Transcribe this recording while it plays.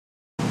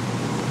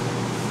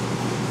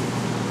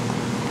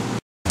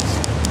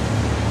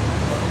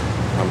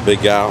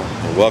Big Al,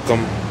 and welcome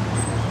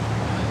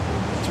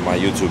to my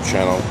YouTube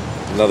channel.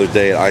 Another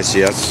day at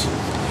ICS.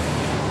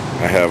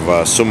 I have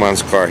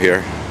Suman's car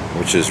here,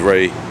 which is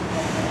ready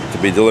to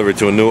be delivered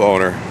to a new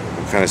owner.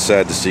 I'm kind of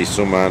sad to see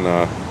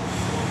Suman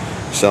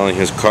selling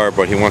his car,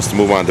 but he wants to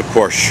move on to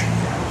Porsche.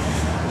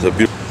 It's a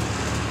beautiful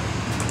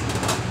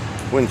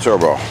twin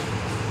turbo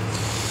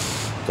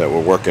that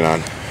we're working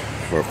on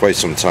for quite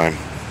some time.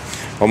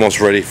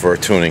 Almost ready for a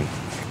tuning.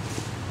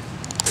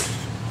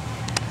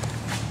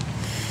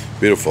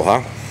 Beautiful,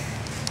 huh?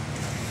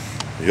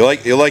 You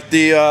like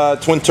the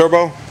twin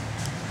turbo?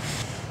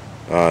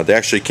 They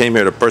actually came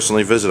here to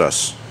personally visit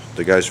us.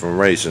 The guys from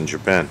Ray's in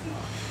Japan.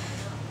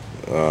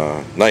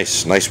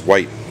 Nice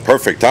white,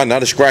 perfect, huh?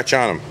 Not a scratch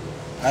on them.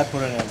 I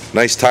put it in.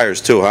 Nice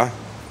tires too, huh?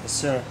 Yes,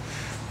 sir.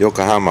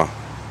 Yokohama,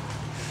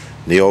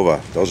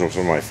 Niova. Those are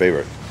some of my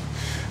favorite.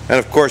 And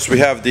of course, we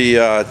have the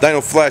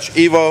Dynoflash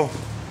Evo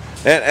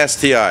and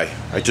STI.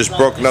 I just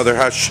broke another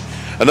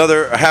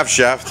half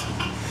shaft.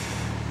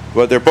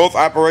 But they're both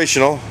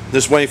operational.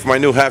 Just waiting for my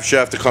new half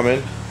shaft to come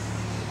in.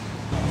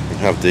 We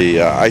have the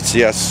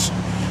ICS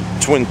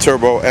twin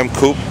turbo M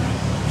Coupe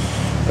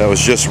that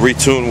was just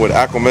retuned with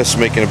Aquamist,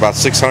 making about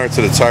 600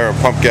 to the tire and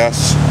pump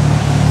gas.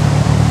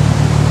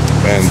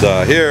 And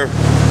here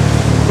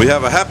we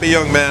have a happy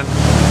young man.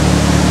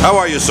 How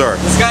are you, sir?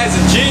 This guy's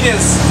a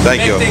genius.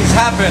 Thank you. Make things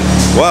happen.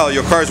 Well,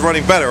 your car's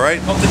running better,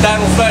 right? Hope the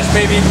Dynoflash,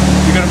 baby.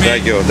 You're gonna be.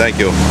 Thank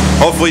you.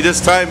 Hopefully this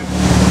time,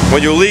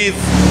 when you leave,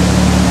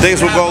 things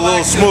will go a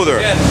little smoother.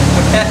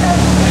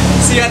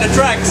 See you at the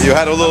tracks. You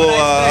had a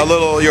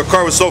little. Your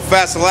car was so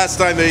fast the last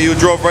time that you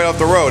drove right off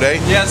the road, eh?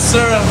 Yes,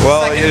 sir.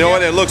 Well, you know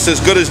what? It looks as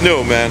good as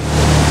new, man.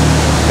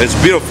 It's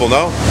beautiful,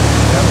 no?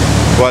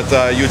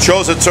 But you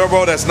chose a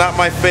turbo that's not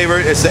my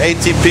favorite. It's the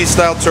ATP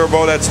style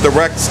turbo. That's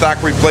direct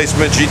stock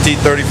replacement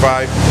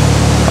Gt35.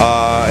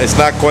 It's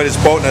not quite as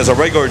potent as a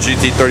regular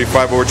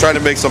Gt35, but we're trying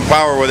to make some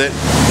power with it.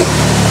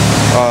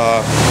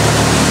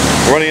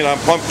 Running it on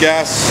pump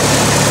gas.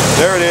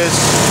 There it is.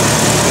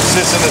 It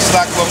sits in the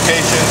stock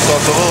location, so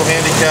it's a little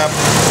handicap.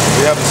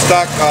 We have the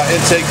stock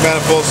intake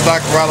manifold,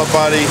 stock throttle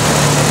body,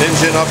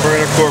 engine upper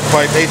intercore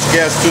pipe,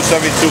 H-gas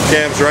 272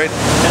 cams, right?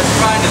 That's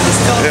fine.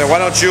 Yeah, why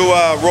don't you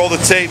roll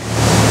the tape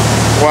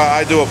while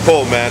I do a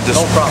pull, man?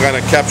 Just kind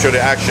of capture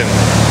the action.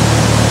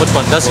 Which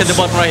one? Let's hit the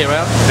button right here,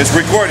 right? It's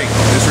recording.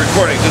 It's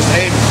recording. Just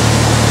aim.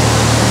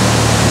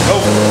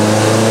 Go.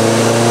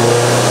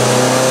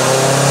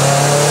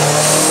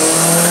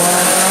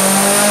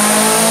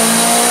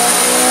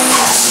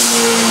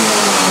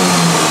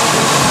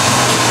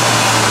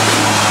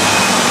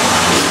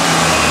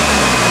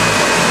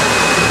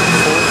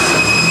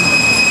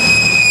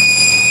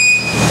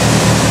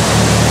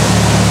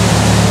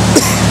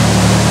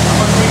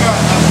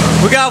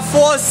 We got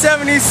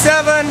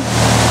 477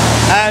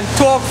 and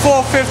torque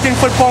 415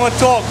 foot-pound of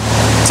torque.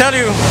 Tell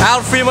you,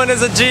 Al Freeman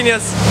is a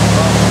genius.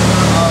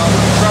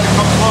 We're trying to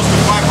come close to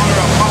 500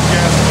 on pump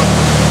gas, but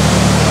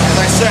as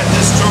I said,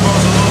 this turbo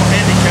is a little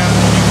handicapped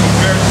when you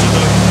compare it to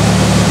the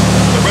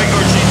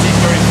regular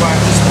GT35.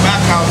 This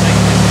back housing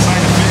is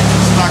designed to fit into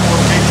the stock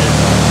location.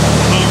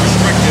 A little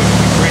restrictive.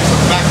 It creates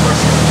some back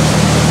pressure.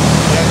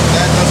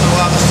 That doesn't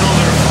allow the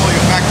cylinder to fully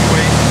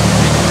evacuate.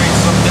 It creates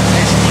some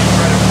detonation when you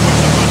try to push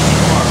the boost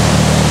too far.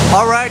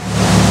 All right,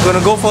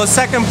 gonna go for a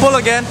second pull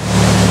again.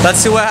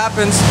 Let's see what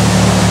happens.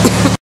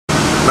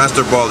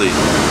 Master Baldy,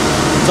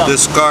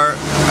 this car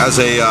has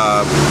a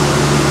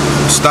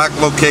stock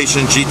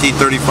location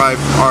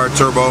GT35R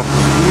turbo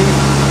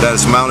that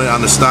is mounted on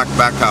the stock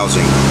back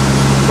housing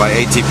by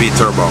ATP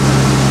Turbo.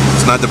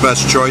 It's not the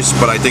best choice,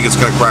 but I think it's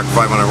going to crack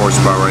 500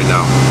 horsepower right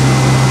now.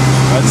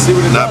 Let's see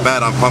what it Not does.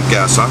 bad on pump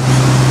gas, huh?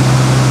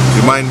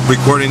 You mind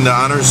recording the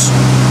honors?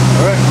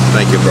 All right.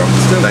 Thank you, bro.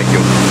 Thank you.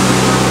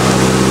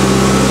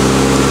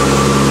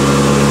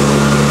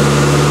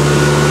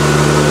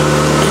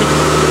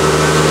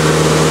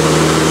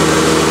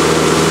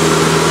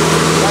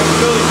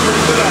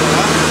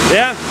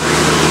 Yeah.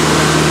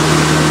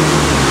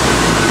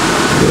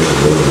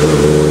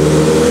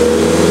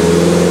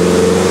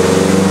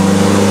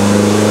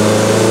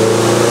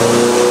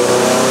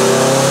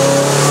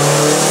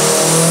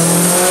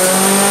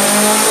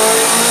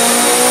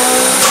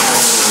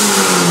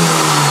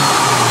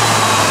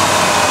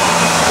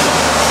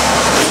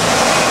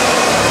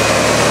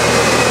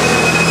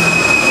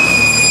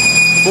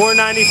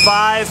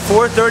 $495,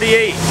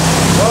 $438.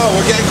 Oh,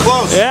 we're getting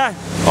close. Yeah,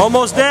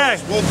 almost there.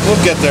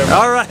 We'll get there.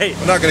 All right.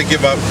 We're not going to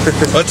give up.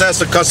 Let's ask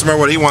the customer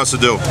what he wants to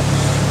do.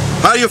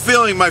 How are you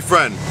feeling, my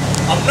friend?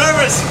 I'm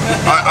nervous.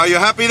 Are you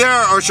happy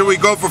there, or should we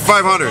go for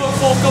 500?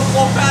 Four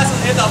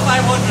passes, hit the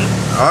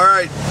 500. All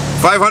right.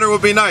 500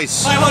 would be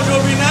nice. 500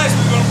 would be nice.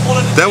 We're going to pull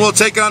it. Then we'll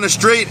take it on the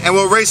street and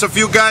we'll race a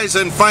few guys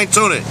and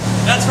fine-tune it.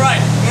 That's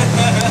right.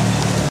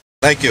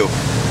 Thank you.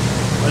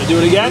 Want to do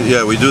it again?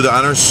 Yeah, we do the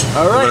honors.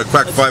 All right. We're going to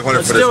crack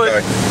 500 for this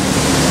guy.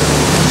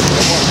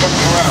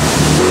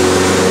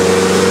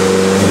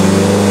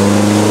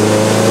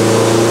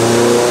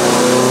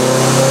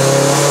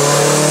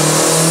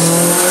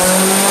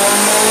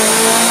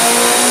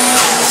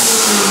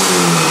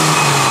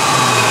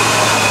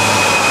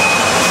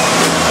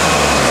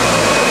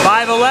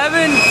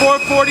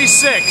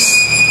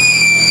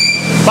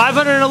 446.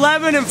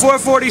 511 and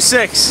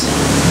 446.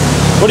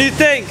 What do you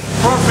think?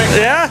 Perfect.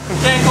 Yeah?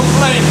 Can't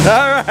complain.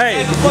 All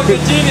right. Can't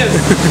fucking genius.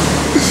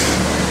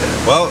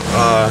 Well,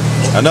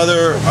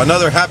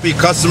 another happy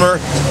customer.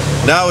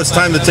 Now it's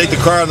time to take the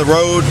car on the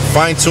road,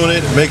 fine-tune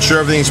it, make sure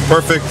everything's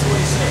perfect,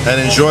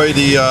 and enjoy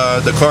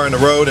the car on the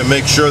road, and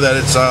make sure that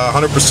it's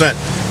 100%.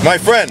 My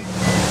friend,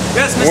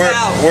 Yes, Mr.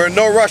 Al. we're in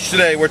no rush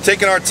today. We're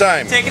taking our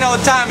time. Taking our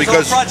time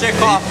Because it's our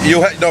project off.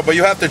 but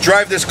you have to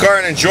drive this car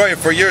and enjoy it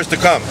for years to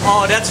come.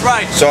 Oh, that's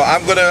right. So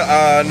I'm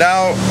gonna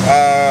now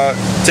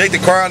take the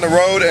car on the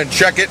road and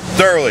check it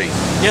thoroughly.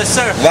 Yes,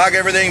 sir. Log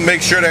everything,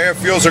 make sure the air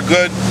fuels are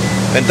good,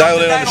 and dial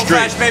it on the street.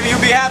 Dynoflash, baby,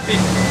 you'll be happy.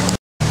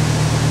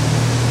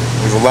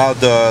 We've allowed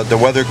the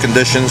weather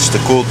conditions to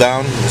cool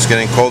down. It's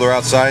getting colder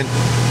outside.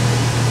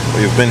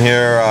 We've been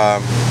here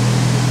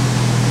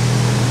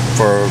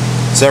for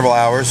several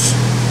hours,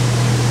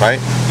 right?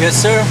 Yes,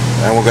 sir.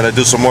 And we're gonna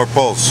do some more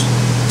pulls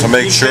to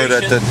make sure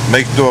that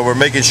we're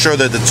making sure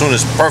that the tune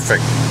is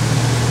perfect.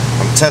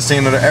 I'm testing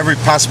it under every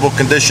possible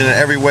condition in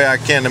every way I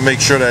can to make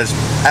sure that it's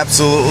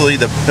absolutely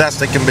the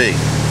best it can be.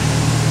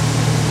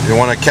 You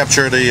want to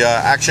capture the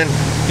action?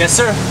 Yes,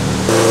 sir.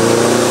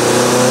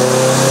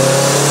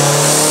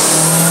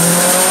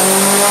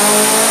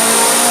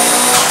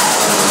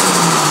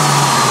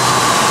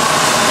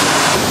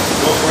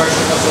 No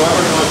correction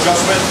whatsoever, no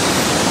adjustment.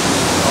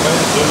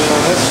 Zoom in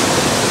on this.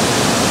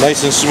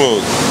 Nice and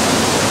smooth.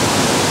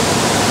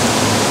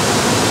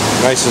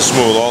 Nice and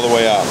smooth all the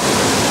way out.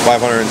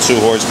 502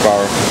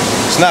 horsepower.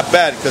 It's not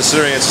bad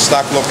considering it's a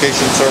stock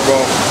location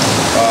turbo.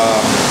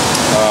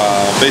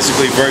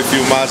 Basically very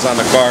few miles on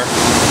the car.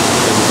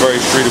 It's a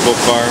very streetable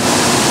car.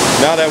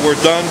 Now that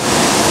we're done,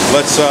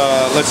 let's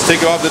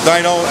take it off the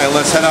dyno and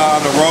let's head out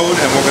on the road,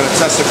 and we're going to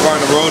test the car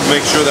on the road,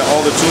 make sure that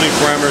all the tuning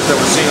parameters that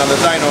we're seeing on the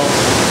dyno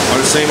are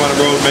the same on the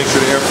road, make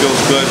sure the air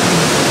feels good.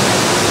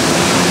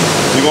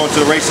 You going to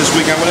the race this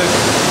weekend with it?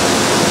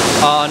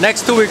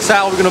 Next 2 weeks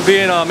out, we're going to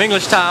be in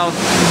Englishtown.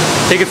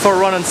 Take it for a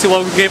run and see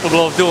what we're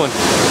capable of doing.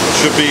 It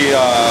should be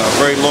a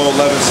very low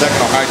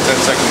 11-second or high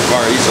 10-second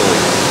car easily.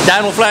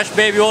 Dynoflash,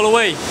 baby, all the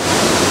way.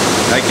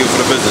 Thank you for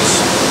the business.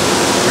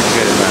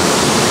 Appreciate it, man.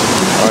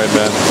 All right,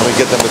 man. Let me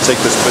get them to take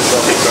this fish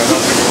off the dyno.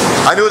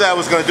 I knew that I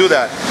was going to do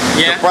that.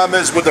 Yeah. The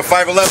problem is with the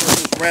 511,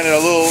 just ran it a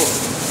little.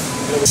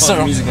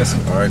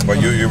 All right,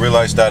 but you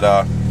realize that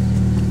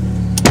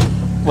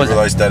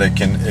it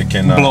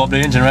can blow up the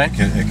engine, right?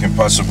 It can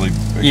possibly.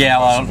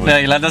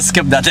 Let us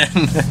skip that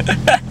then.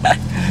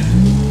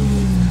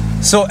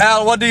 So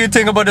Al, what do you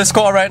think about this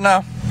car right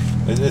now?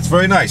 It's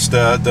very nice.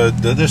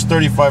 This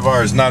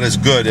 35R is not as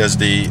good as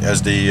the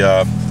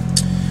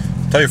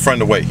tell your friend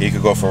to wait. He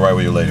could go for a ride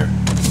with you later.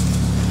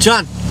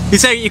 John, he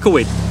said you could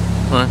wait.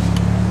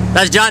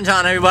 That's John,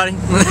 everybody.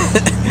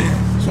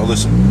 So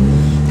listen,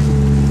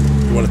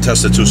 you want to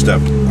test the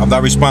two-step. I'm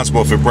not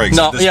responsible if it breaks.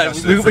 No, yeah,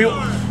 you're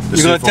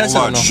gonna test it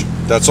or no?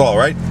 That's all,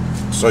 right?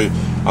 So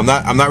I'm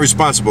not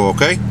responsible,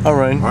 okay? All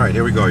right. All right,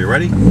 here we go. You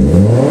ready?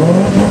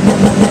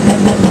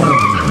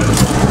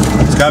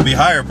 It's gotta be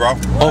higher, bro.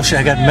 Oh shit,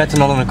 I got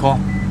methanol in the car.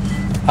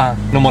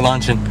 No more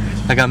launching.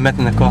 I got meth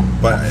in the car.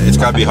 But it's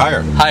gotta be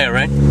higher. Higher,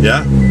 right?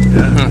 Yeah.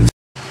 Yeah.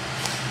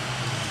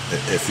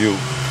 If you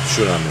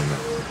shoot on them,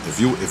 if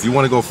you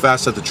want to go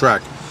fast at the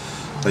track,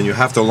 then you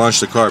have to launch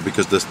the car,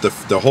 because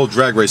the whole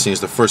drag racing is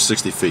the first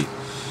 60 feet.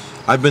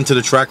 I've been to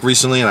the track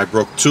recently and I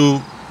broke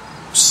 3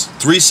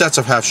 sets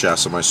of half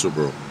shafts on my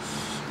Subaru.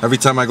 Every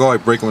time I go, I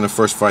break them in the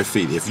first 5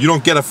 feet. If you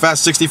don't get a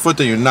fast 60 foot,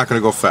 then you're not going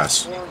to go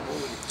fast.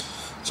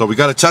 So we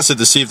got to test it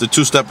to see if the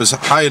two-step is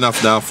high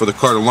enough now for the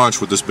car to launch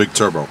with this big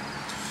turbo.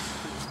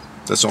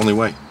 That's the only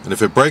way. And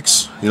if it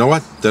breaks, you know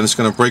what? Then it's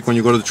going to break when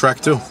you go to the track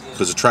too,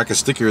 because the track is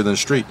stickier than the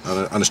street.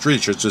 On the street,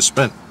 it should just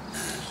spin.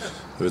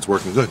 But it's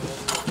working good.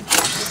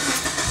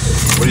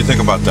 What do you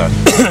think about that?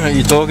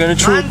 You're talking the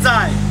truth.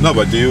 No,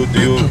 but do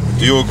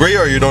you agree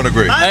or you don't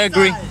agree? I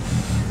agree.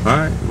 All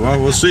right. Well,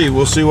 we'll see.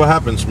 We'll see what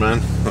happens,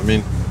 man. I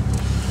mean,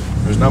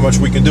 there's not much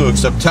we can do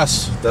except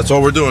test. That's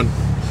all we're doing.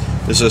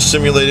 This is a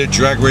simulated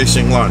drag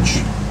racing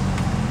launch.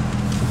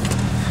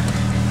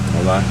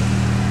 Hold on.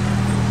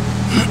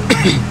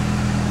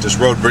 This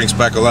road brings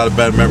back a lot of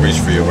bad memories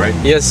for you, right?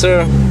 Yes,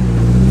 sir.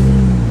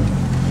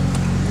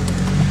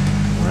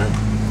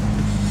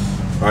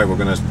 Alright, we're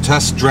going to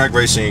test drag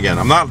racing again.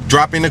 I'm not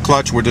dropping the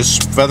clutch, we're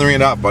just feathering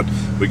it up, but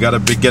we got to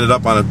get it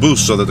up on a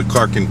boost so that the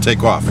car can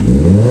take off.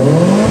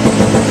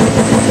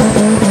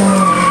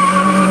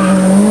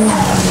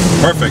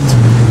 Perfect.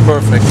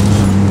 Perfect.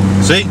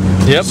 See?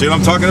 Yep. See what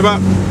I'm talking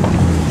about?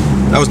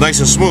 That was nice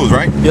and smooth,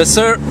 right? Yes,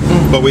 sir.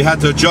 But we had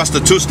to adjust the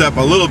two-step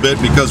a little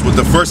bit, because with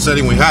the first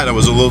setting we had, it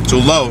was a little too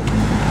low,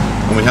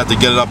 and we had to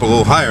get it up a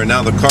little higher.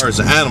 Now the car is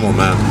an animal,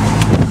 man.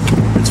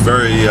 It's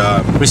very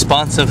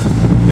responsive.